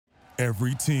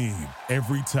Every team,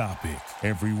 every topic,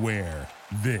 everywhere.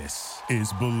 This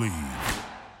is Believe.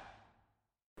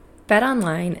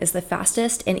 BetOnline is the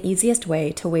fastest and easiest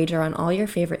way to wager on all your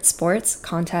favorite sports,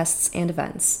 contests, and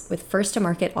events with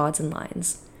first-to-market odds and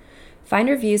lines. Find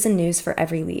reviews and news for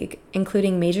every league,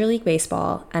 including Major League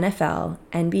Baseball, NFL,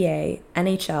 NBA,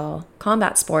 NHL,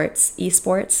 combat sports,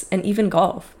 esports, and even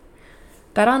golf.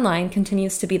 BetOnline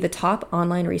continues to be the top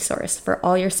online resource for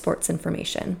all your sports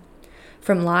information,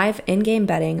 from live in-game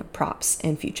betting, props,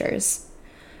 and futures.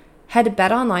 Head to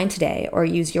BetOnline today or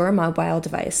use your mobile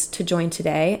device to join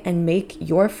today and make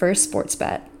your first sports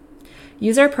bet.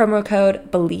 Use our promo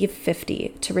code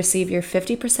BELIEVE50 to receive your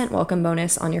 50% welcome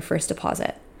bonus on your first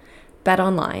deposit.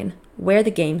 BetOnline, where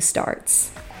the game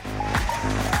starts.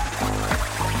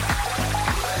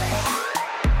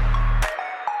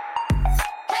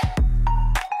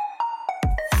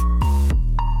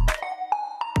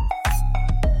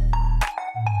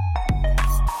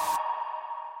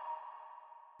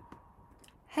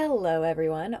 Hello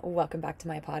everyone, welcome back to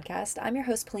my podcast. I'm your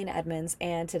host Polina Edmonds,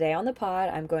 and today on the pod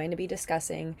I'm going to be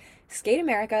discussing Skate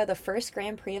America, the first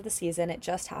Grand Prix of the season. It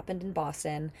just happened in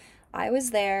Boston. I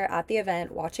was there at the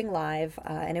event watching live,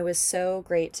 and it was so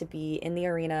great to be in the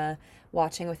arena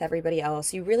watching with everybody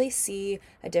else. You really see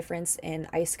a difference in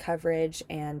ice coverage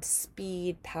and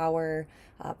speed, power,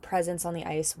 presence on the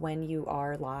ice when you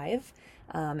are live,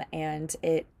 and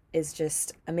it is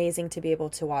just amazing to be able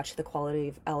to watch the quality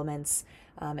of elements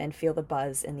and feel the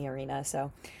buzz in the arena.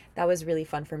 So that was really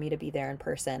fun for me to be there in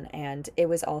person. And it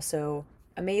was also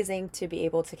amazing to be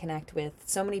able to connect with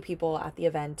so many people at the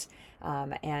event.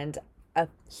 And a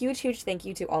huge thank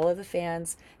you to all of the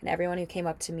fans and everyone who came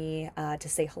up to me to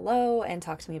say hello and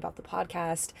talk to me about the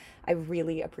podcast. I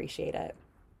really appreciate it.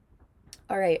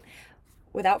 All right,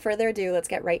 without further ado, let's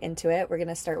get right into it. We're going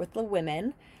to start with the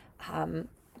women.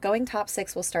 Going top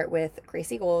six, we'll start with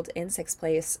Gracie Gold in sixth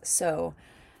place. So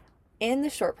in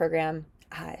the short program,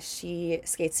 she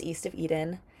skates East of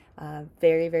Eden.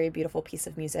 Very beautiful piece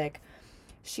of music.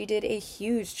 She did a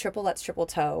huge triple Lutz triple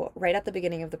toe right at the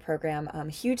beginning of the program.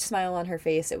 Huge smile on her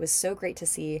face. It was so great to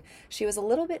see. She was a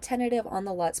little bit tentative on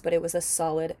the Lutz, but it was a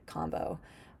solid combo.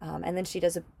 And then she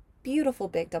does a beautiful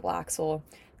big double axel.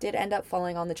 Did end up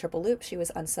falling on the triple loop. She was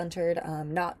uncentered,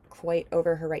 not quite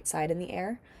over her right side in the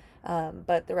air.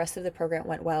 But the rest of the program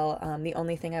went well. The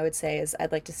only thing I would say is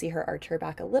I'd like to see her arch her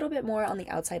back a little bit more on the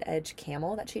outside edge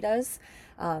camel that she does.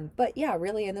 But yeah,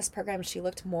 really in this program, she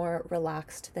looked more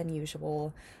relaxed than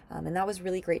usual. And that was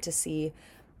really great to see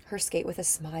her skate with a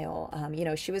smile.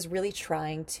 She was really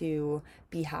trying to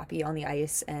be happy on the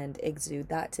ice and exude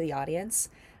that to the audience.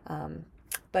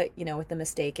 But with the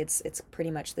mistake, it's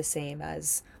pretty much the same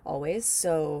as always.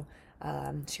 So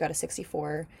she got a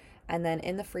 64. And then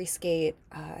in the free skate,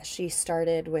 she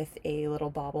started with a little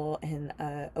bobble in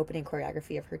opening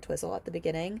choreography of her twizzle at the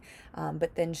beginning.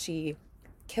 But then she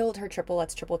killed her triple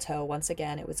Lutz triple toe. Once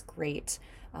again, it was great.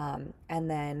 And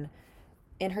then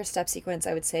in her step sequence,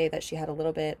 I would say that she had a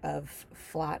little bit of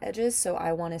flat edges. So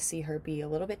I want to see her be a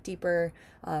little bit deeper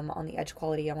on the edge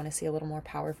quality. I want to see a little more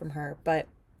power from her. But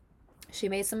she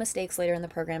made some mistakes later in the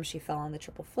program. She fell on the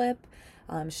triple flip.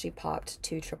 She popped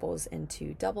two triples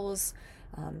into doubles.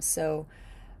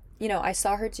 I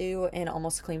saw her do an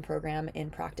almost clean program in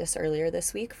practice earlier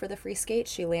this week for the free skate.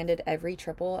 She landed every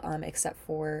triple except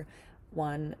for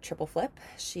one triple flip.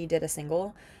 She did a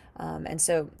single. And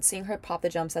so seeing her pop the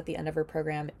jumps at the end of her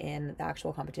program in the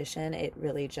actual competition, it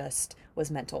really just was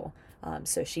mental.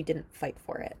 So she didn't fight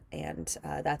for it. And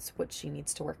that's what she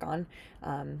needs to work on.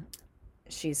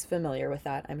 She's familiar with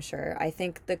that, I'm sure. I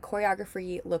think the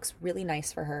choreography looks really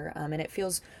nice for her, and it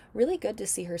feels really good to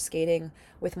see her skating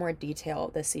with more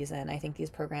detail this season. I think these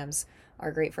programs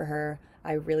are great for her.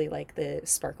 I really like the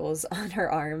sparkles on her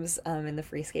arms in the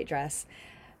free skate dress.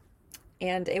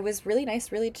 And it was really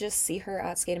nice really just see her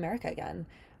at Skate America again.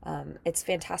 It's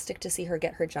fantastic to see her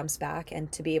get her jumps back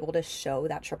and to be able to show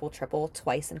that triple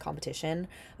twice in competition.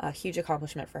 A huge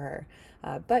accomplishment for her.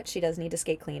 But she does need to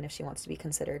skate clean if she wants to be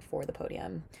considered for the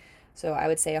podium. So I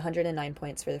would say 109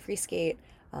 points for the free skate.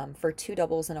 For two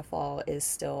doubles in a fall is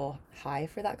still high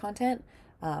for that content.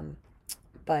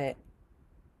 But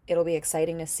it'll be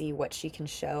exciting to see what she can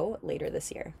show later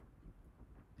this year.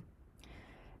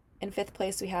 In fifth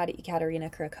place, we had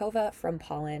Ekaterina Kurakova from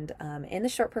Poland. In the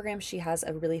short program, she has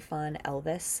a really fun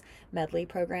Elvis medley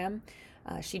program.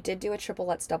 She did do a triple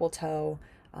Lutz double toe.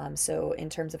 So in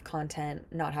terms of content,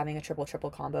 not having a triple triple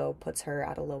combo puts her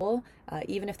at a low level,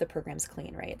 even if the program's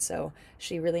clean, right? So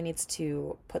she really needs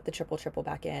to put the triple triple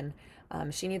back in.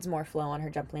 She needs more flow on her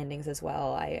jump landings as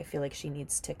well. I feel like she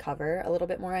needs to cover a little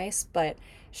bit more ice, but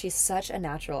she's such a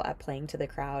natural at playing to the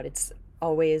crowd. It's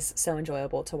always so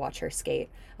enjoyable to watch her skate.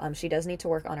 She does need to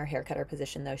work on her hair cutter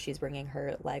position though. She's bringing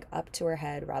her leg up to her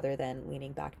head rather than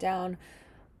leaning back down.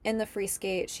 In the free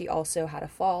skate, she also had a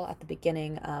fall at the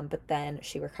beginning, but then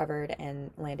she recovered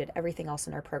and landed everything else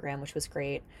in our program, which was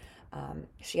great.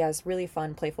 She has really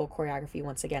fun, playful choreography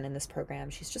once again in this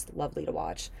program. She's just lovely to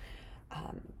watch.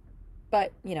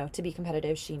 But, to be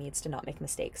competitive, she needs to not make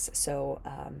mistakes. So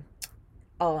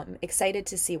I'm excited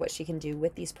to see what she can do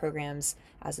with these programs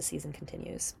as the season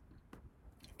continues.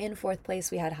 In fourth place,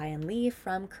 we had Hyein Lee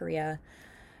from Korea.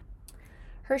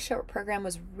 Her short program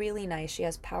was really nice. She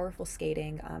has powerful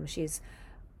skating. She's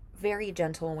very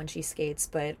gentle when she skates,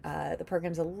 but the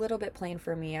program's a little bit plain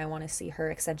for me. I want to see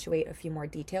her accentuate a few more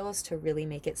details to really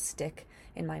make it stick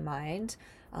in my mind.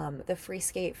 The free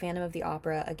skate, Phantom of the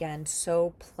Opera, again,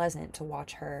 so pleasant to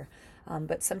watch her.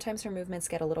 But sometimes her movements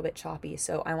get a little bit choppy,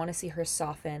 so I want to see her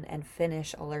soften and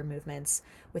finish all her movements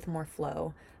with more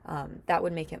flow. That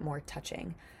would make it more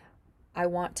touching. I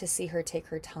want to see her take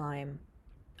her time,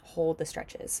 hold the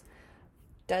stretches.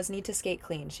 Does need to skate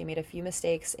clean. She made a few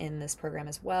mistakes in this program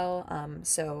as well.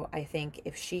 So I think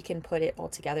if she can put it all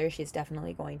together, she's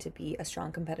definitely going to be a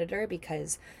strong competitor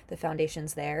because the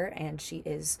foundation's there and she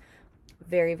is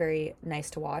very, very nice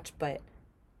to watch, but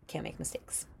can't make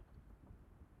mistakes.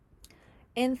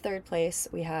 In third place,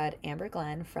 we had Amber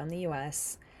Glenn from the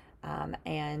US,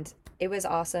 and it was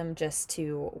awesome just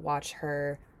to watch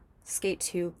her skate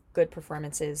two good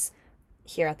performances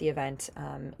here at the event.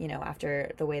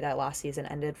 After the way that last season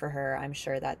ended for her, I'm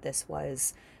sure that this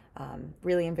was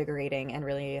really invigorating and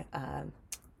really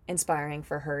inspiring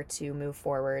for her to move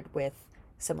forward with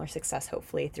similar success,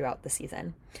 hopefully, throughout the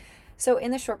season. So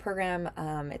in the short program,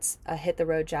 it's a hit the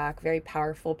road jack, very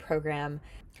powerful program.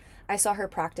 I saw her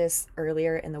practice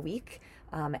earlier in the week,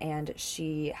 and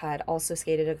she had also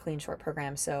skated a clean short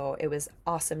program, so it was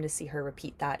awesome to see her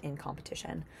repeat that in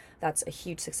competition. That's a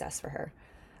huge success for her.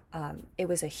 It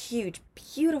was a huge,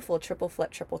 beautiful triple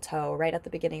flip, triple toe right at the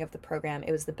beginning of the program.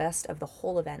 It was the best of the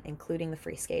whole event, including the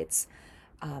free skates.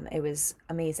 It was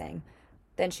amazing.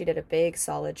 Then she did a big,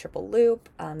 solid triple loop.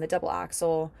 The double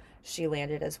axel, she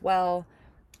landed as well.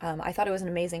 I thought it was an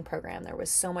amazing program. There was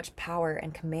so much power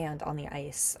and command on the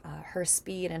ice. Her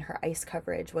speed and her ice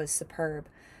coverage was superb.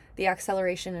 The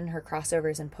acceleration in her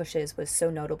crossovers and pushes was so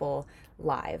notable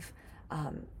live.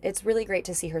 It's really great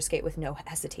to see her skate with no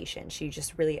hesitation. She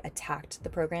just really attacked the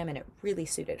program and it really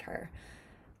suited her.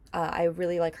 I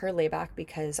really like her layback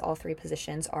because all three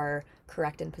positions are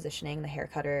correct in positioning, the hair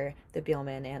cutter, the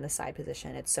Biellmann, and the side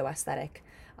position. It's so aesthetic.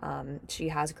 She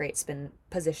has great spin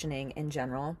positioning in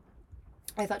general.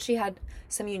 I thought she had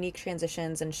some unique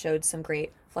transitions and showed some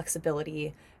great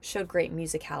flexibility, showed great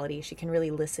musicality. She can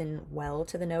really listen well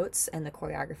to the notes and the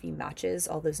choreography matches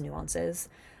all those nuances.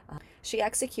 She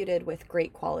executed with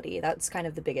great quality. That's kind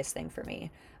of the biggest thing for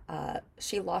me.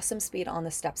 She lost some speed on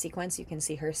the step sequence. You can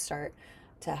see her start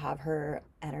to have her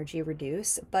energy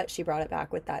reduce, but she brought it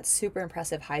back with that super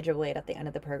impressive hydro blade at the end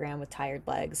of the program with tired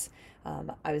legs.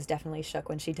 I was definitely shook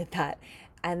when she did that.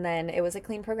 And then it was a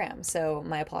clean program, so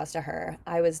my applause to her.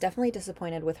 I was definitely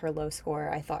disappointed with her low score.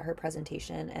 I thought her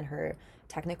presentation and her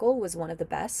technical was one of the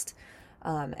best,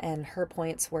 and her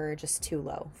points were just too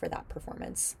low for that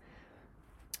performance.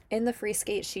 In the free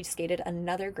skate, she skated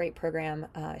another great program.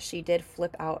 She did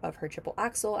flip out of her triple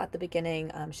axel at the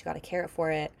beginning. She got a carrot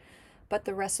for it, but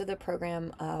the rest of the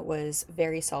program was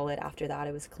very solid after that.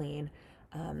 It was clean.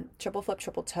 Triple flip,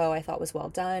 triple toe, I thought was well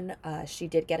done. She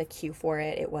did get a cue for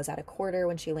it. It was at a quarter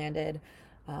when she landed.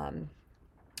 And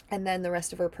then the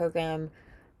rest of her program,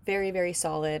 very, very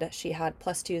solid. She had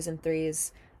 +2s and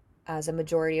 3s as a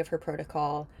majority of her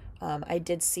protocol. I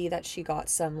did see that she got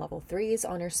some level 3s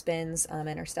on her spins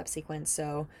and her step sequence,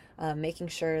 so making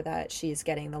sure that she's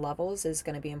getting the levels is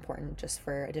going to be important just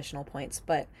for additional points.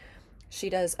 But she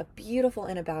does a beautiful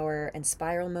Innebauer and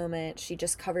spiral moment. She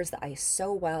just covers the ice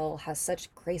so well, has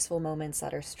such graceful moments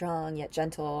that are strong yet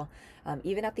gentle.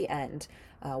 Even at the end,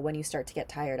 when you start to get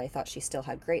tired, I thought she still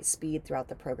had great speed throughout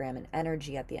the program and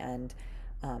energy at the end.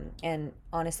 And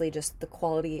honestly, just the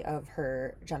quality of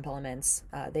her jump elements,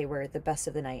 they were the best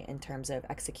of the night in terms of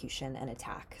execution and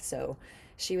attack. So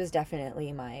she was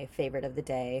definitely my favorite of the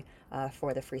day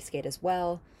for the free skate as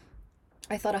well.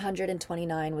 I thought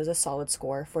 129 was a solid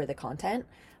score for the content.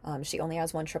 She only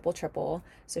has one triple triple,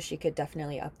 so she could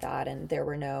definitely up that, and there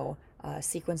were no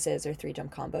sequences or 3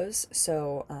 jump combos.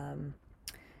 So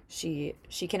She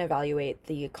can evaluate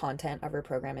the content of her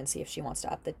program and see if she wants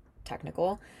to up the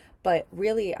technical. But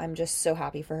really, I'm just so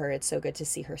happy for her. It's so good to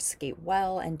see her skate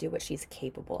well and do what she's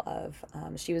capable of.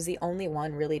 She was the only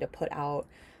one really to put out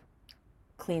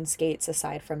clean skates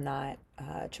aside from that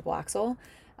triple axel,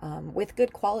 with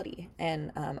good quality.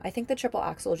 And I think the triple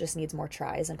axel just needs more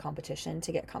tries and competition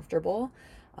to get comfortable.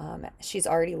 She's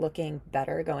already looking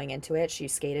better going into it. She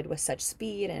skated with such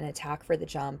speed and attack for the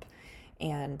jump.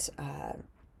 And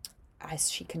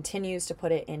as she continues to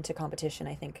put it into competition,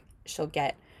 I think she'll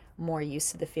get more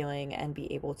used to the feeling and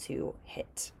be able to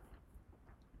hit.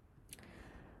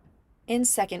 In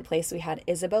second place, we had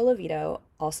Isabel Levito,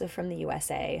 also from the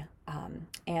USA.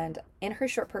 And in her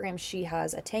short program, she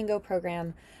has a tango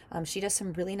program. She does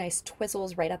some really nice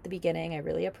twizzles right at the beginning. I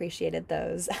really appreciated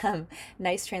those.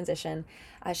 Nice transition.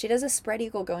 She does a spread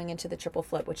eagle going into the triple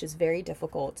flip, which is very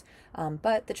difficult.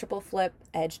 But the triple flip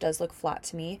edge does look flat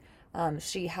to me.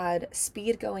 She had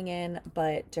speed going in,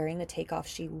 but during the takeoff,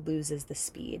 she loses the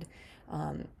speed.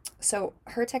 So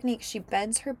her technique, she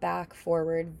bends her back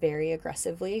forward very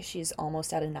aggressively. She's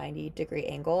almost at a 90-degree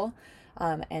angle.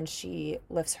 And she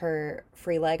lifts her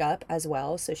free leg up as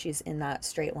well. So she's in that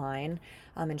straight line,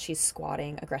 and she's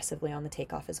squatting aggressively on the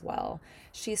takeoff as well.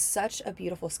 She's such a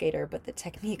beautiful skater, but the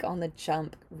technique on the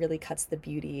jump really cuts the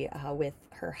beauty with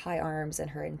her high arms and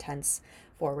her intense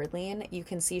forward lean. You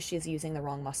can see she's using the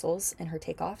wrong muscles in her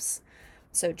takeoffs.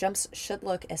 So jumps should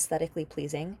look aesthetically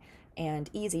pleasing and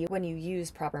easy when you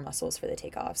use proper muscles for the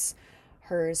takeoffs.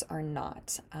 Hers are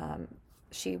not.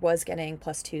 She was getting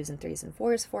 +2s and 3s and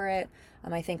 4s for it.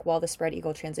 I think while the spread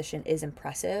eagle transition is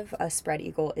impressive, a spread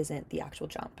eagle isn't the actual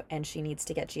jump, and she needs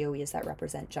to get GOEs that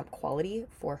represent jump quality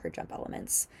for her jump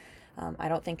elements. I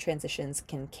don't think transitions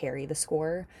can carry the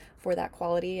score for that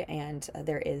quality, and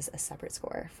there is a separate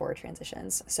score for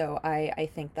transitions. So I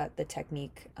think that the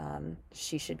technique,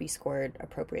 she should be scored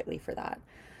appropriately for that.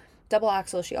 Double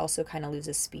axel, she also kind of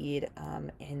loses speed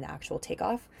in the actual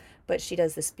takeoff, but she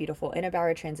does this beautiful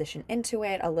Inabauer transition into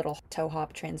it, a little toe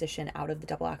hop transition out of the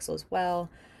double axel as well.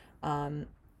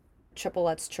 Triple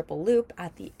Lutz triple loop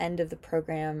at the end of the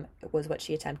program was what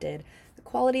she attempted. The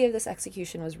quality of this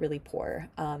execution was really poor.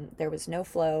 There was no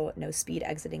flow, no speed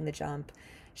exiting the jump.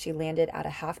 She landed at a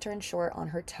half turn short on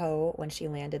her toe when she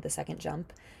landed the second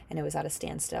jump, and it was at a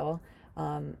standstill.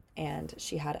 And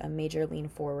she had a major lean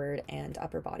forward and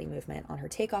upper body movement on her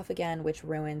takeoff again, which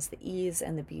ruins the ease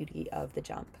and the beauty of the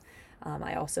jump.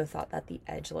 I also thought that the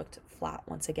edge looked flat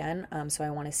once again, so I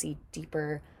want to see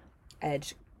deeper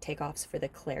edge takeoffs for the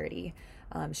clarity.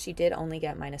 She did only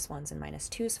get -1s and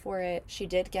 -2s for it. She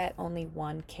did get only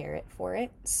 1 carat for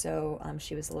it, so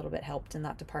she was a little bit helped in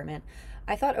that department.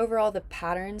 I thought overall the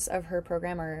patterns of her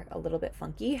program are a little bit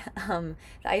funky. The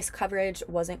ice coverage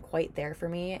wasn't quite there for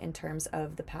me in terms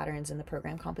of the patterns in the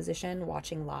program composition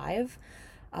watching live,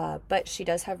 but she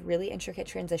does have really intricate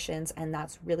transitions, and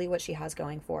that's really what she has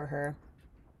going for her.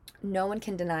 No one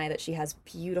can deny that she has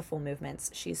beautiful movements.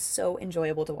 She's so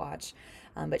enjoyable to watch,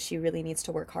 but she really needs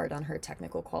to work hard on her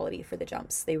technical quality for the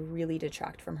jumps. They really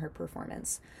detract from her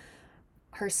performance.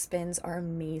 Her spins are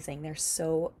amazing. They're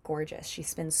so gorgeous. She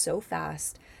spins so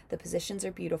fast. The positions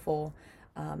are beautiful.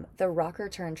 The rocker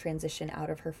turn transition out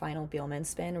of her final Biellmann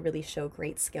spin really show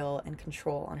great skill and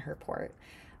control on her port.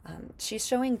 She's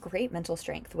showing great mental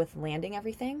strength with landing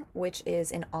everything, which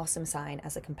is an awesome sign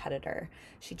as a competitor.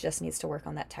 She just needs to work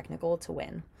on that technical to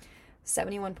win.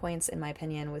 71 points, in my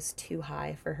opinion, was too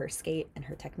high for her skate and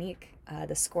her technique.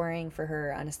 The scoring for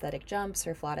her unesthetic jumps,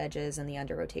 her flat edges, and the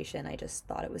under rotation, I just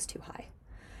thought it was too high.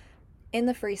 In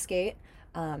the free skate,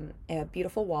 a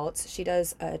beautiful waltz. She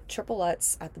does a triple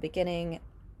Lutz at the beginning,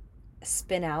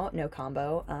 spin out, no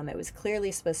combo. It was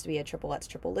clearly supposed to be a triple Lutz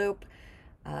triple loop.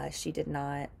 She did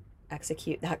not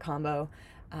execute that combo.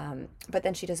 But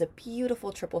then she does a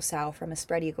beautiful triple sow from a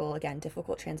spread eagle, again,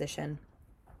 difficult transition.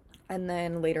 And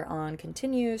then later on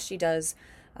continues, she does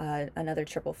another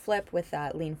triple flip with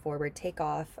that lean forward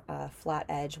takeoff, flat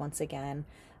edge once again.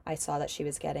 I saw that she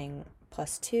was getting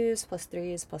 +2s,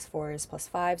 +3s, +4s,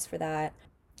 +5s for that.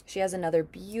 She has another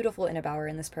beautiful Inabauer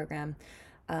in this program.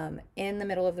 In the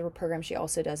middle of the program, she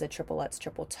also does a triple Lutz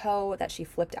triple toe that she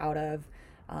flipped out of.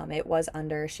 It was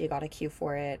under, she got a cue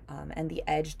for it, and the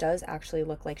edge does actually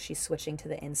look like she's switching to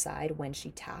the inside when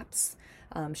she taps.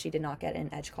 She did not get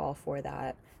an edge call for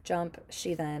that jump.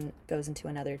 She then goes into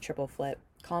another triple flip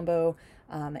combo,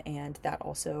 and that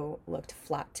also looked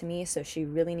flat to me, so she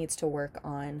really needs to work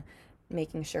on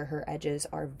making sure her edges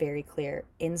are very clear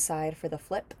inside for the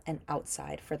flip and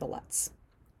outside for the Lutz.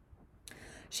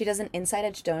 She does an inside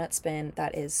edge donut spin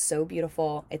that is so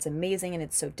beautiful. It's amazing and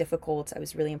it's so difficult. I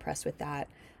was really impressed with that.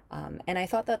 And I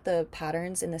thought that the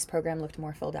patterns in this program looked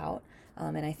more filled out,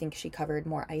 and I think she covered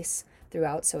more ice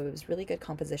throughout, so it was really good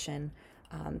composition.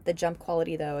 The jump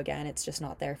quality, though, again, it's just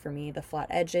not there for me. The flat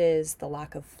edges, the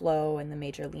lack of flow, and the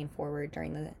major lean forward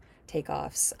during the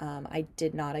takeoffs. I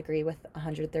did not agree with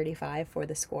 135 for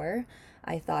the score.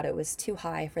 I thought it was too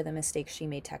high for the mistakes she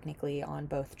made technically on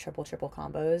both triple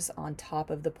combos, on top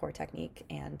of the poor technique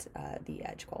and the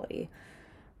edge quality.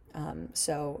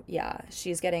 So yeah,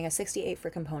 she's getting a 68 for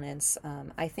components.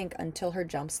 I think until her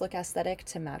jumps look aesthetic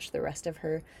to match the rest of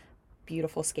her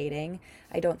beautiful skating,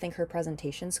 I don't think her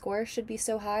presentation score should be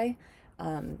so high.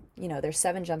 There's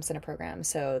 7 jumps in a program,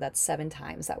 so that's 7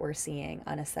 times that we're seeing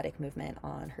unaesthetic movement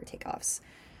on her takeoffs.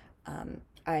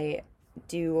 I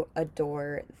do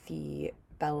adore the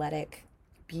balletic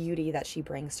beauty that she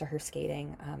brings to her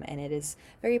skating, and it is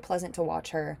very pleasant to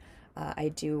watch her. I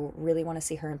do really want to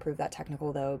see her improve that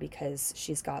technical, though, because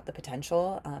she's got the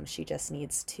potential. She just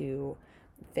needs to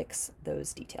fix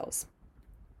those details.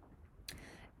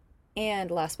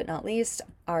 And last but not least,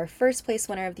 our first place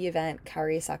winner of the event,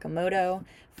 Kaori Sakamoto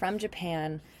from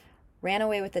Japan, ran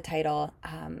away with the title.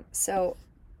 So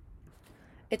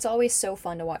it's always so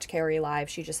fun to watch Kaori live.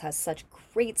 She just has such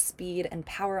great speed and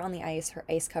power on the ice. Her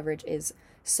ice coverage is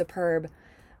superb.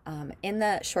 In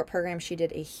the short program, she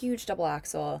did a huge double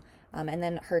axel. And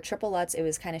then her triple lutz, it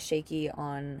was kind of shaky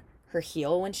on her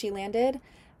heel when she landed.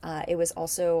 It was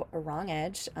also a wrong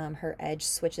edge. Her edge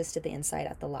switches to the inside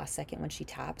at the last second when she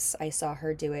taps. I saw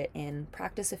her do it in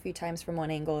practice a few times from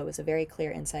one angle. It was a very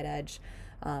clear inside edge.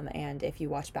 And if you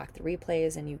watch back the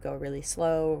replays and you go really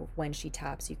slow, when she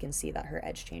taps, you can see that her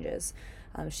edge changes.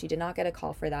 She did not get a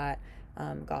call for that,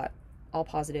 got all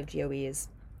positive GOEs.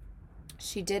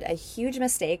 She did a huge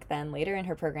mistake then later in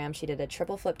her program. She did a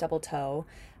triple flip double toe.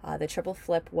 The triple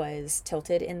flip was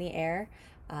tilted in the air,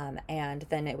 and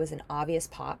then it was an obvious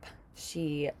pop.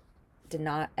 She did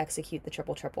not execute the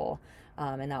triple,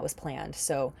 and that was planned.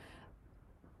 So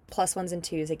 +1s and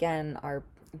 2s, again, are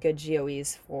good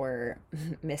GOEs for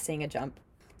missing a jump.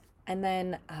 And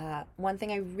then one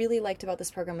thing I really liked about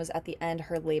this program was at the end,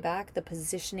 her layback, the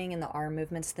positioning and the arm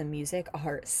movements, the music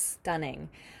are stunning.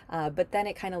 But then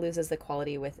it kind of loses the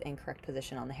quality with incorrect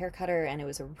position on the hair cutter, and it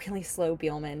was a really slow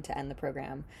Bielman to end the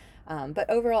program. But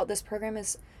overall, this program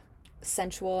is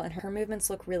sensual, and her movements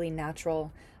look really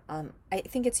natural. I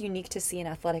think it's unique to see an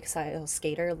athletic style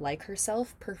skater like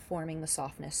herself performing the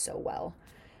softness so well.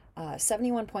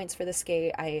 71 points for the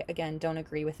skate. I, again, don't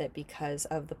agree with it because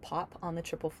of the pop on the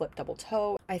triple flip double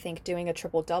toe. I think doing a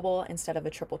triple double instead of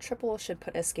a triple should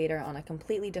put a skater on a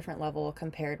completely different level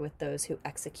compared with those who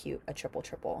execute a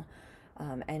triple.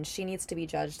 And she needs to be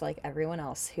judged like everyone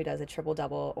else who does a triple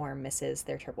double or misses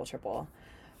their triple.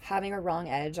 Having a wrong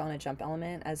edge on a jump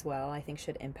element as well, I think,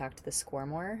 should impact the score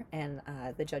more, and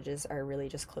the judges are really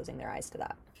just closing their eyes to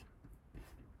that.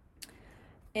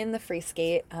 In the free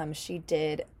skate, she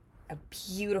did a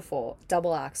beautiful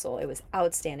double axel. It was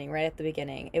outstanding right at the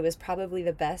beginning. It was probably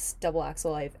the best double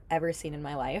axel I've ever seen in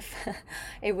my life.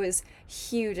 It was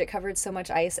huge. It covered so much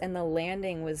ice, and the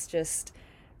landing was just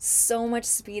so much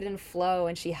speed and flow,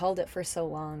 and she held it for so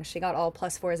long. She got all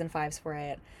 +4s and 5s for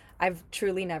it. I've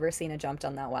truly never seen a jump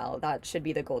done that well. That should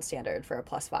be the gold standard for a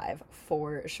 +5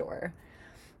 for sure.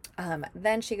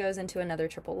 Then she goes into another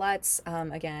triple lutz.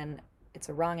 Again, it's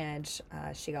a wrong edge.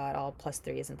 She got all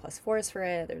 +3s and +4s for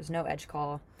it. There's no edge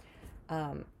call.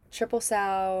 Triple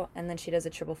sow, and then she does a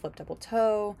triple flip double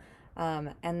toe.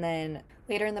 And then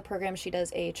later in the program, she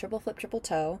does a triple flip triple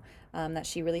toe that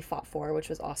she really fought for, which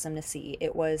was awesome to see.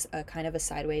 It was a kind of a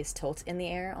sideways tilt in the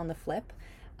air on the flip.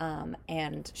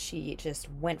 And she just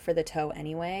went for the toe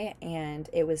anyway, and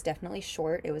it was definitely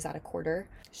short. It was at a quarter.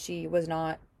 She was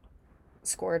not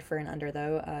scored for an under,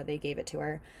 though. They gave it to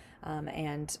her.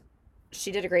 And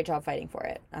she did a great job fighting for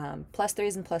it.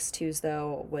 +3s and +2s,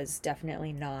 though, was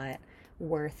definitely not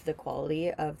worth the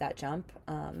quality of that jump.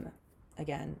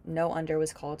 Again, no under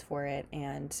was called for it,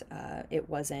 and it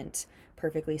wasn't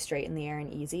perfectly straight in the air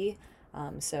and easy.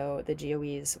 So the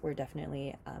GOEs were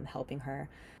definitely helping her.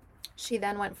 She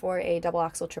then went for a double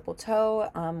axel triple toe,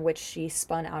 which she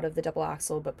spun out of the double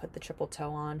axel but put the triple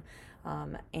toe on.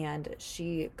 And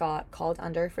she got called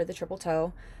under for the triple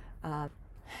toe.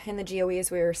 In the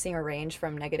GOEs, we were seeing a range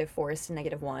from -4s to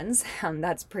 -1s.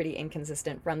 That's pretty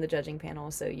inconsistent from the judging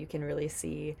panel, so you can really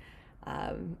see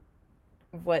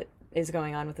what is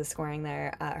going on with the scoring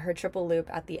there. Her triple loop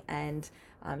at the end,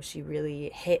 she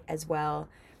really hit as well.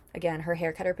 Again, her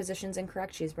hair cutter position's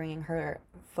incorrect. She's bringing her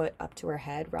foot up to her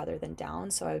head rather than down,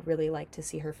 so I would really like to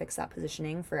see her fix that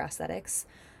positioning for aesthetics.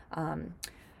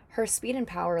 Her speed and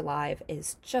power live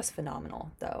is just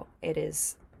phenomenal, though. It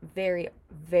is very,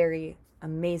 very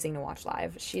amazing to watch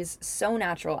live. She's so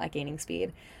natural at gaining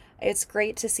speed. It's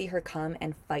great to see her come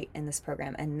and fight in this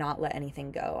program and not let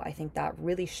anything go. I think that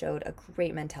really showed a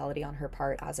great mentality on her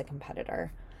part as a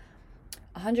competitor.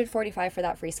 145 for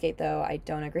that free skate, though, I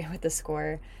don't agree with the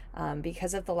score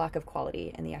because of the lack of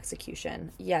quality in the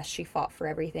execution. Yes, she fought for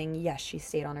everything. Yes, she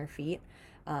stayed on her feet.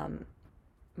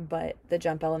 But the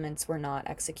jump elements were not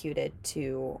executed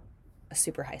to a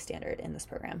super high standard in this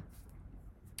program.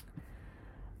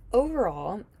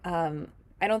 Overall,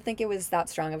 I don't think it was that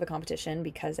strong of a competition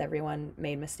because everyone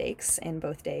made mistakes in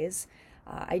both days.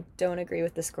 I don't agree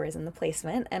with the scores and the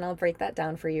placement, and I'll break that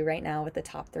down for you right now with the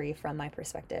top 3 from my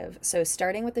perspective. So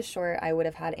starting with the short, I would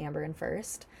have had Amber in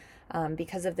first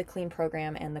because of the clean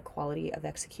program and the quality of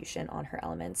execution on her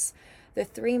elements. The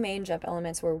 3 main jump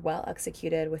elements were well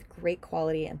executed with great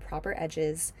quality and proper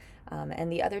edges,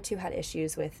 and the other 2 had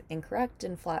issues with incorrect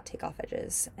and flat takeoff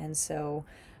edges. And so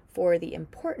for the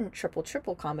important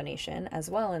triple-triple combination as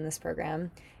well in this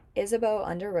program, Isabeau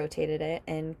under-rotated it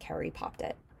and Kerri popped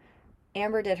it.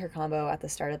 Amber did her combo at the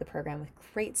start of the program with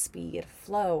great speed,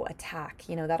 flow, attack.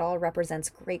 That all represents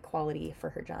great quality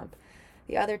for her jump.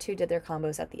 The other 2 did their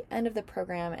combos at the end of the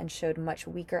program and showed much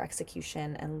weaker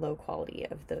execution and low quality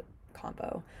of the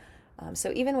combo.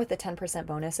 So even with the 10%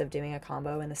 bonus of doing a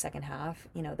combo in the second half,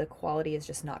 the quality is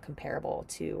just not comparable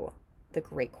to the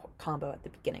great combo at the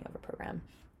beginning of a program.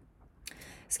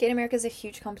 Skate America is a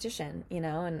huge competition,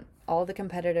 and all the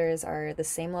competitors are the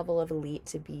same level of elite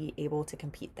to be able to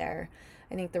compete there.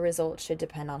 I think the results should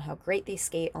depend on how great they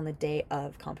skate on the day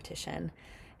of competition.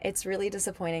 It's really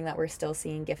disappointing that we're still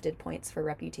seeing gifted points for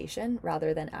reputation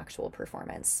rather than actual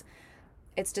performance.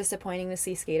 It's disappointing to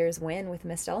see skaters win with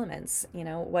missed elements.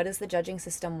 What does the judging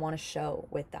system want to show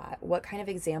with that? What kind of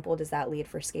example does that lead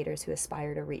for skaters who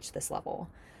aspire to reach this level?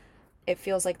 It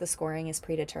feels like the scoring is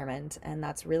predetermined, and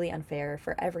that's really unfair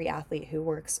for every athlete who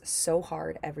works so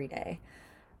hard every day.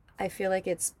 I feel like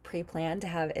it's pre-planned to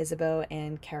have Isabeau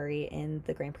and Kerri in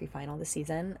the Grand Prix final this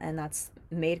season, and that's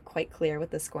made quite clear with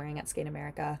the scoring at Skate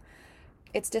America.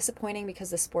 It's disappointing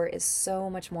because the sport is so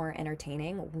much more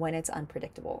entertaining when it's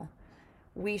unpredictable.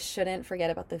 We shouldn't forget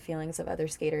about the feelings of other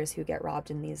skaters who get robbed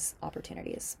in these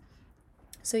opportunities.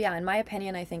 So yeah, in my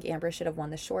opinion, I think Amber should have won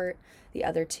the short. The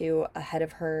other 2 ahead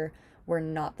of her were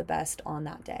not the best on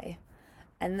that day.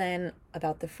 And then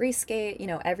about the free skate,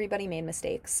 everybody made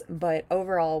mistakes, but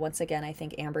overall, once again, I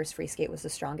think Amber's free skate was the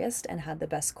strongest and had the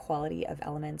best quality of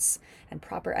elements and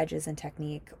proper edges and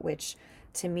technique, which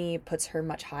to me puts her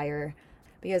much higher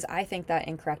because I think that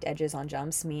incorrect edges on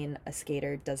jumps mean a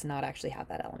skater does not actually have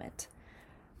that element.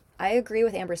 I agree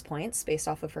with Amber's points based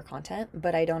off of her content,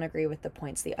 but I don't agree with the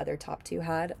points the other top 2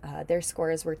 had. Their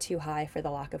scores were too high for the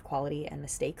lack of quality and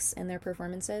mistakes in their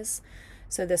performances.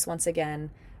 So this once again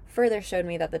further showed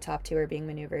me that the top 2 are being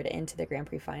maneuvered into the Grand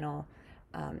Prix final.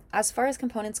 As far as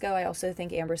components go, I also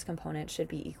think Amber's component should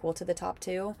be equal to the top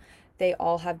 2. They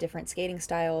all have different skating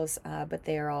styles, but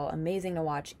they are all amazing to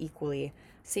watch equally.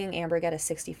 Seeing Amber get a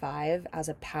 65 as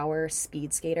a power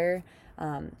speed skater,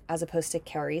 as opposed to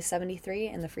Kerri's 73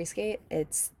 in the free skate,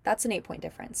 that's an 8-point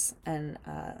difference, and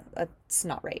that's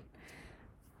not right.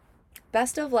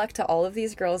 Best of luck to all of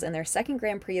these girls in their second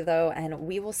Grand Prix, though, and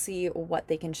we will see what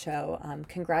they can show.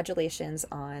 Congratulations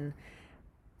on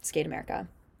Skate America.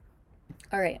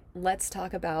 All right, let's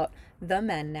talk about the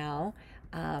men now.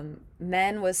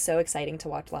 Men was so exciting to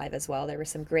watch live as well. There were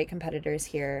some great competitors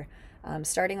here.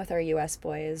 Starting with our U.S.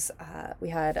 boys, we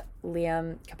had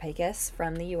Liam Kapakis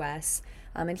from the U.S.,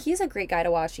 and he's a great guy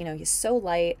to watch. He's so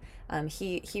light.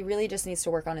 He really just needs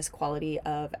to work on his quality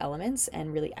of elements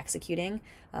and really executing,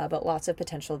 but lots of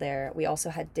potential there. We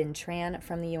also had Din Tran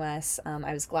from the U.S.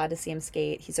 I was glad to see him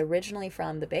skate. He's originally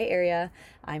from the Bay Area.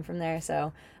 I'm from there,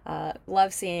 so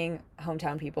love seeing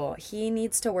hometown people. He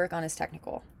needs to work on his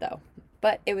technical, though.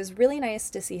 But it was really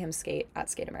nice to see him skate at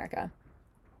Skate America.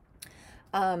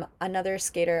 Another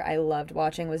skater I loved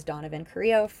watching was Donovan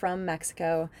Carrillo from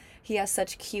Mexico. He has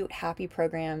such cute, happy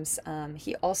programs.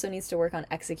 He also needs to work on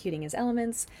executing his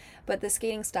elements, but the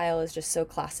skating style is just so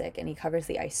classic and he covers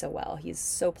the ice so well. He's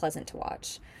so pleasant to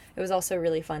watch. It was also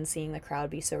really fun seeing the crowd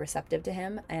be so receptive to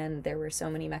him, and there were so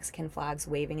many Mexican flags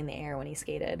waving in the air when he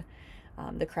skated.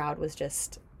 The crowd was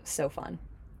just so fun.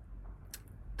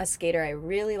 A skater I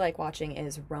really like watching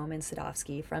is Roman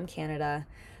Sadovsky from Canada.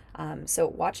 So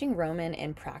watching Roman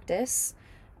in practice,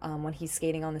 when he's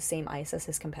skating on the same ice as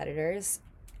his competitors,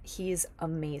 he's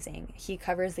amazing. He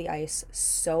covers the ice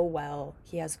so well.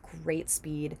 He has great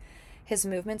speed. His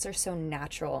movements are so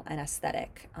natural and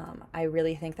aesthetic. I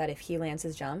really think that if he lands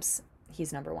his jumps,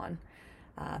 he's number one.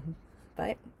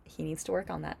 But he needs to work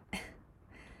on that.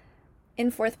 In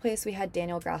fourth place, we had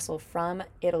Daniel Grassel from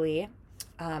Italy,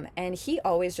 and he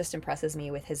always just impresses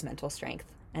me with his mental strength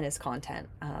and his content.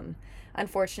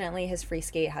 Unfortunately, his free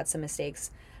skate had some mistakes,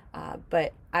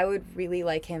 but I would really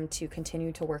like him to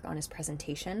continue to work on his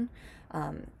presentation.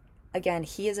 Again,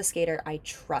 he is a skater I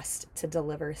trust to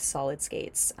deliver solid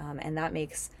skates, and that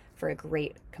makes for a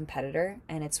great competitor,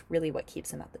 and it's really what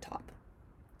keeps him at the top.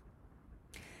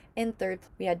 In third,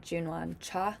 we had Junwon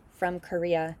Cha from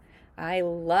Korea. I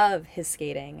love his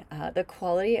skating. The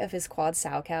quality of his quad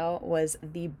Salchow was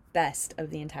the best of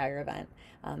the entire event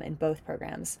in both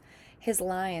programs. His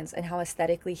lines and how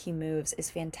aesthetically he moves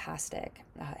is fantastic.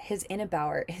 His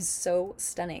Innebauer is so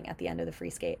stunning at the end of the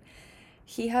free skate.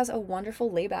 He has a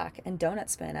wonderful layback and donut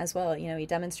spin as well. You know, he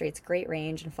demonstrates great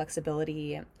range and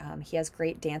flexibility. He has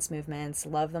great dance movements.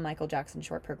 Love the Michael Jackson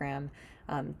short program.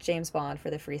 James Bond for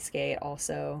the free skate,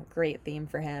 also great theme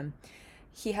for him.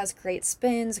 He has great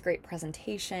spins, great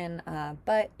presentation,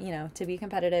 but, you know, to be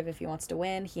competitive, if he wants to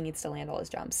win, he needs to land all his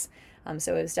jumps.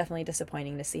 So it was definitely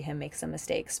disappointing to see him make some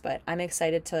mistakes, but I'm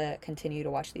excited to continue to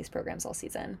watch these programs all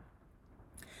season.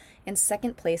 In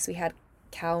second place, we had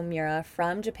Kao Mura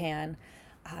from Japan,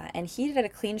 and he did a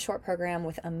clean short program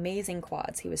with amazing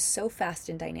quads. He was so fast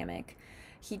and dynamic.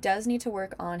 He does need to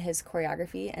work on his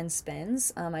choreography and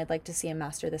spins. I'd like to see him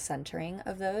master the centering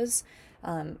of those.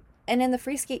 And in the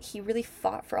free skate, he really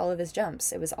fought for all of his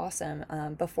jumps. It was awesome.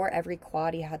 Before every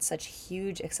quad, he had such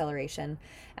huge acceleration,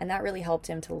 and that really helped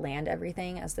him to land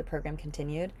everything as the program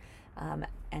continued.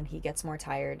 And he gets more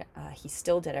tired. He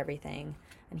still did everything,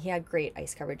 and he had great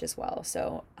ice coverage as well.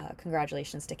 So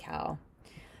congratulations to Cal.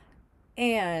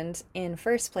 And in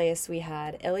first place, we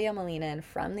had Ilya Malinin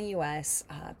from the US.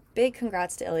 Big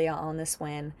congrats to Ilya on this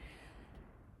win.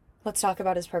 Let's talk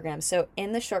about his program. So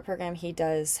in the short program, he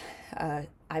does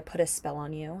I Put a Spell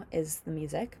on You is the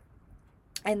music.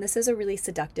 And this is a really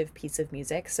seductive piece of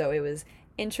music, so it was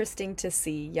interesting to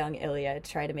see young Ilya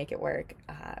try to make it work.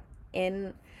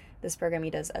 In this program, he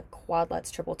does a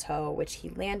quadlets triple toe, which he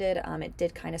landed. It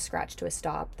did kind of scratch to a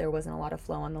stop. There wasn't a lot of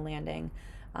flow on the landing.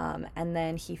 And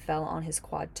then he fell on his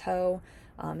quad toe.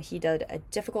 He did a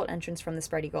difficult entrance from the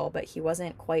spread eagle, but he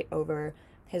wasn't quite over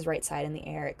his right side in the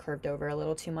air. It curved over a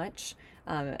little too much.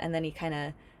 And then he kind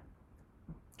of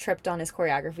tripped on his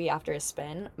choreography after his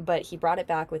spin, but he brought it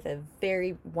back with a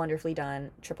very wonderfully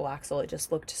done triple axel. It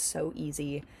just looked so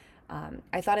easy.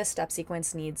 I thought his step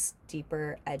sequence needs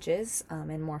deeper edges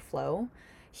and more flow.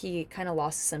 He kind of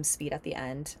lost some speed at the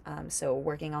end, so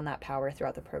working on that power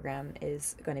throughout the program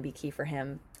is going to be key for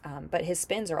him. But his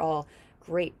spins are all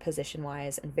great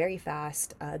position-wise and very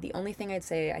fast. The only thing I'd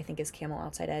say, I think, is camel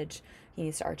outside edge. He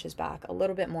needs to arch his back a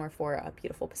little bit more for a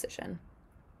beautiful position.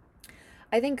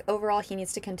 I think overall he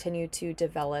needs to continue to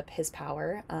develop his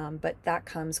power, but that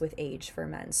comes with age for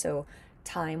men, so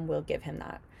time will give him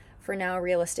that. For now,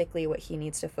 realistically, what he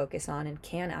needs to focus on and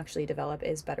can actually develop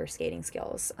is better skating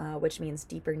skills, which means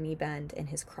deeper knee bend in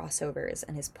his crossovers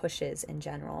and his pushes in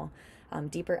general,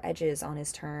 deeper edges on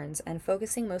his turns, and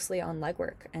focusing mostly on leg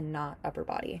work and not upper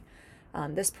body.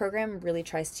 This program really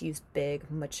tries to use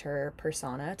big, mature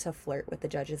persona to flirt with the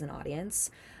judges and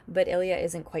audience, but Ilya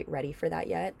isn't quite ready for that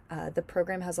yet. The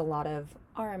program has a lot of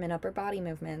arm and upper body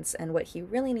movements, and what he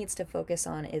really needs to focus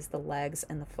on is the legs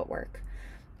and the footwork.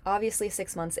 Obviously,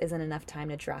 6 months isn't enough time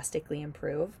to drastically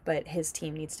improve, but his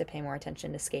team needs to pay more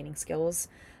attention to skating skills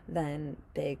than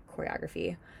big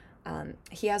choreography.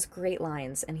 He has great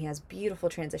lines and he has beautiful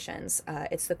transitions.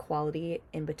 It's the quality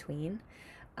in between.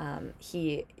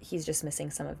 He's just missing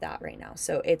some of that right now.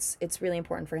 So it's really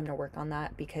important for him to work on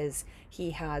that because he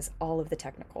has all of the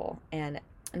technical, and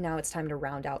now it's time to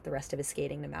round out the rest of his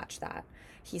skating to match that.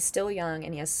 He's still young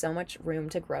and he has so much room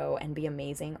to grow and be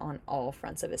amazing on all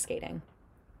fronts of his skating.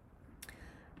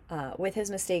 With his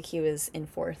mistake, he was in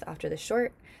fourth after the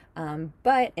short,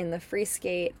 but in the free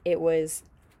skate, it was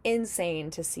insane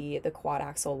to see the quad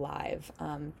axel live.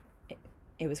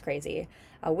 It was crazy.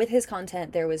 With his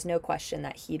content, there was no question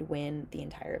that he'd win the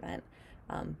entire event,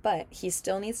 but he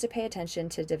still needs to pay attention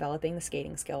to developing the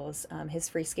skating skills. His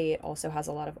free skate also has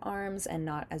a lot of arms and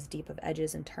not as deep of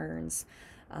edges and turns.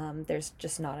 There's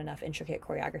just not enough intricate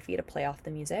choreography to play off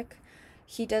the music.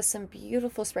 He does some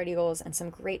beautiful spread eagles and some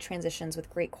great transitions with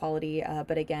great quality,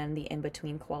 but again, the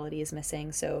in-between quality is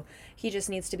missing, so he just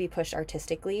needs to be pushed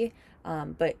artistically,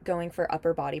 but going for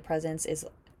upper body presence is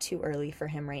too early for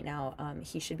him right now.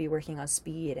 He should be working on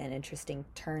speed and interesting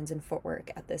turns and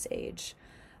footwork at this age.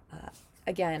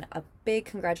 Again, a big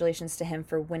congratulations to him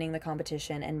for winning the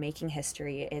competition and making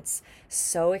history. It's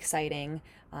so exciting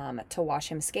to watch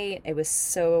him skate. It was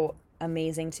so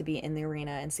amazing to be in the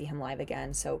arena and see him live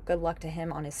again. So good luck to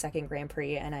him on his second Grand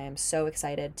Prix, and I am so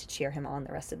excited to cheer him on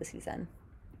the rest of the season.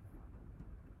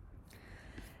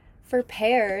 For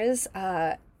pairs,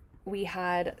 we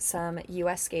had some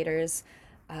U.S. skaters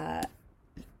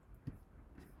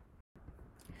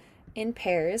in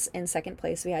pairs. In second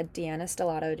place, we had Deanna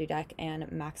Stellato-Dudek and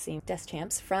Maxime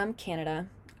Deschamps from Canada,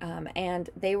 and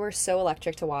they were so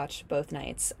electric to watch both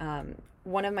nights.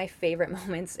 One of my favorite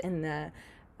moments in the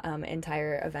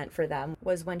entire event for them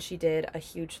was when she did a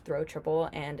huge throw triple,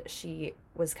 and she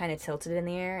was kind of tilted in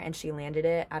the air and she landed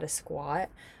it at a squat,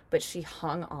 but she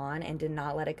hung on and did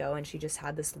not let it go, and she just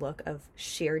had this look of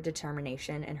sheer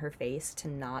determination in her face to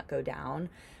not go down.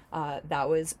 That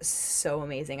was so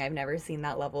amazing. I've never seen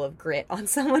that level of grit on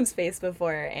someone's face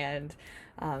before, and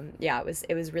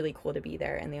it was really cool to be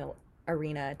there in the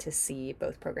arena to see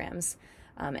both programs.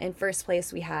 In first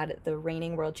place, we had the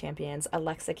reigning world champions,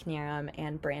 Alexa Knierim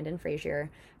and Brandon Frazier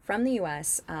from the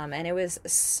U.S., and it was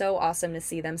so awesome to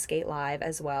see them skate live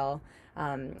as well.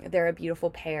 They're a beautiful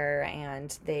pair,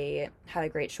 and they had a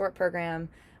great short program.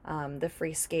 The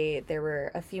free skate, there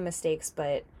were a few mistakes,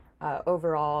 but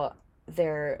overall,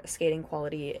 their skating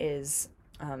quality is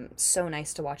so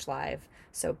nice to watch live.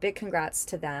 So big congrats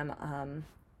to them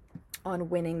on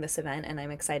winning this event, and I'm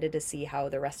excited to see how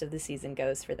the rest of the season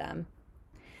goes for them.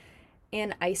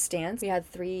 In ice dance, we had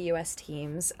 3 U.S.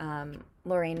 teams,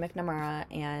 Lorraine McNamara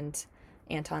and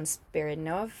Anton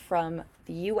Spiridnov from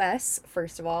the U.S.,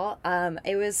 first of all.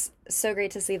 It was so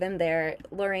great to see them there.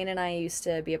 Lorraine and I used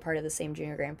to be a part of the same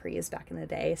Junior Grand Prix back in the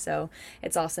day, so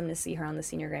it's awesome to see her on the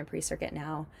Senior Grand Prix circuit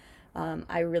now.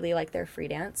 I really like their free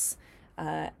dance.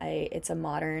 It's a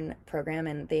modern program,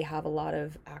 and they have a lot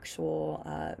of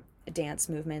actual dance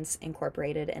movements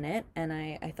incorporated in it, and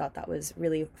I thought that was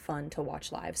really fun to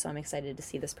watch live, so I'm excited to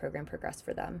see this program progress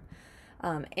for them.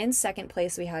 In second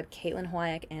place, we had Caitlin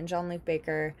Hwayak and Jean-Luc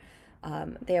Baker.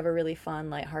 They have a really fun,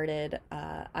 lighthearted,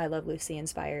 I Love Lucy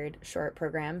inspired short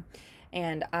program,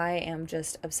 and I am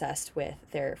just obsessed with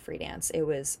their free dance. It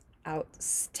was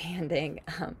outstanding,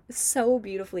 so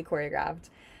beautifully choreographed.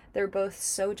 They're both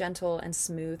so gentle and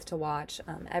smooth to watch.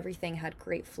 Everything had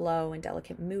great flow and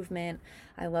delicate movement.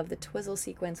 I love the twizzle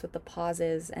sequence with the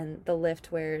pauses, and the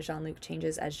lift where Jean-Luc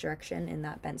changes edge direction in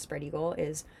that bent spread eagle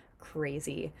is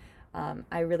crazy.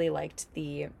 I really liked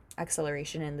the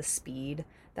acceleration and the speed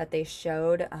that they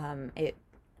showed. It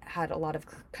had a lot of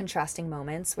contrasting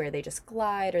moments where they just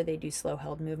glide or they do slow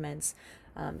held movements.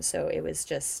 So it was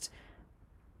just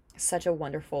such a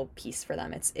wonderful piece for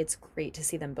them. It's great to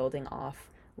see them building off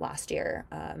last year.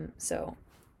 So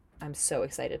I'm so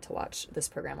excited to watch this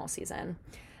program all season.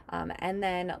 And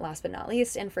then last but not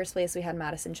least, in first place, we had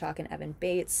Madison Chalk and Evan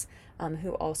Bates,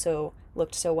 who also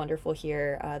looked so wonderful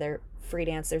here. Their free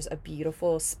dance, there's a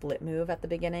beautiful split move at the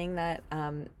beginning that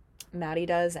Maddie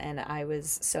does, and I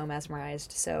was so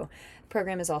mesmerized. So the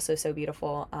program is also so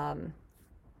beautiful.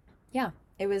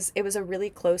 It was a really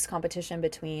close competition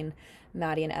between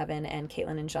Maddie and Evan and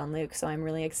Caitlin and Jean-Luc. So I'm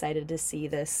really excited to see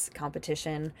this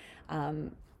competition,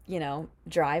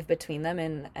 drive between them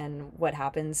and what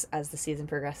happens as the season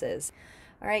progresses.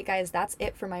 All right, guys, that's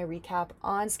it for my recap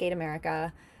on Skate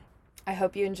America. I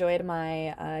hope you enjoyed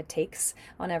my takes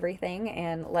on everything,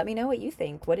 and let me know what you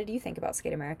think. What did you think about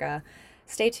Skate America?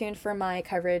 Stay tuned for my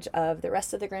coverage of the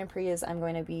rest of the Grand Prix. I'm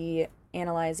going to be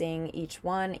analyzing each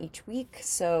one each week.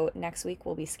 So next week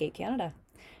will be Skate Canada.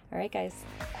 All right, guys.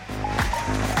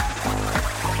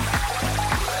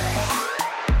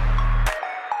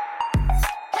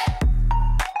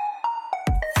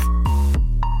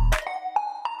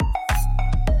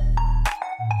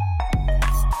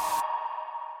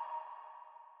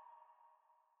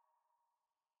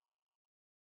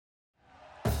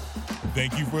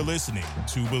 Thank you for listening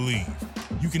to Believe.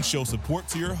 You can show support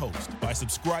to your host by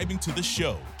subscribing to the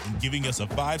show and giving us a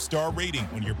 5-star rating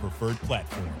on your preferred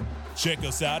platform. Check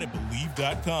us out at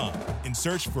Believe.com and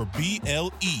search for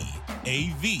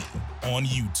BLEAV on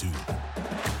YouTube.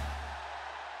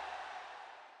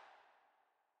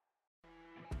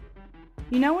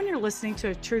 You know when you're listening to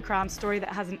a true crime story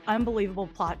that has an unbelievable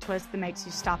plot twist that makes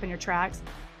you stop in your tracks?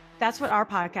 That's what our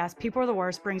podcast, People Are the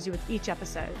Worst, brings you with each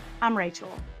episode. I'm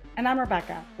Rachel. And I'm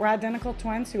Rebecca. We're identical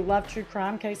twins who love true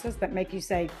crime cases that make you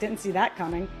say, didn't see that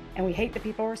coming, and we hate the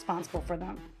people responsible for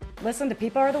them. Listen to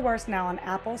People Are the Worst now on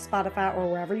Apple, Spotify,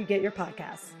 or wherever you get your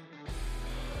podcasts.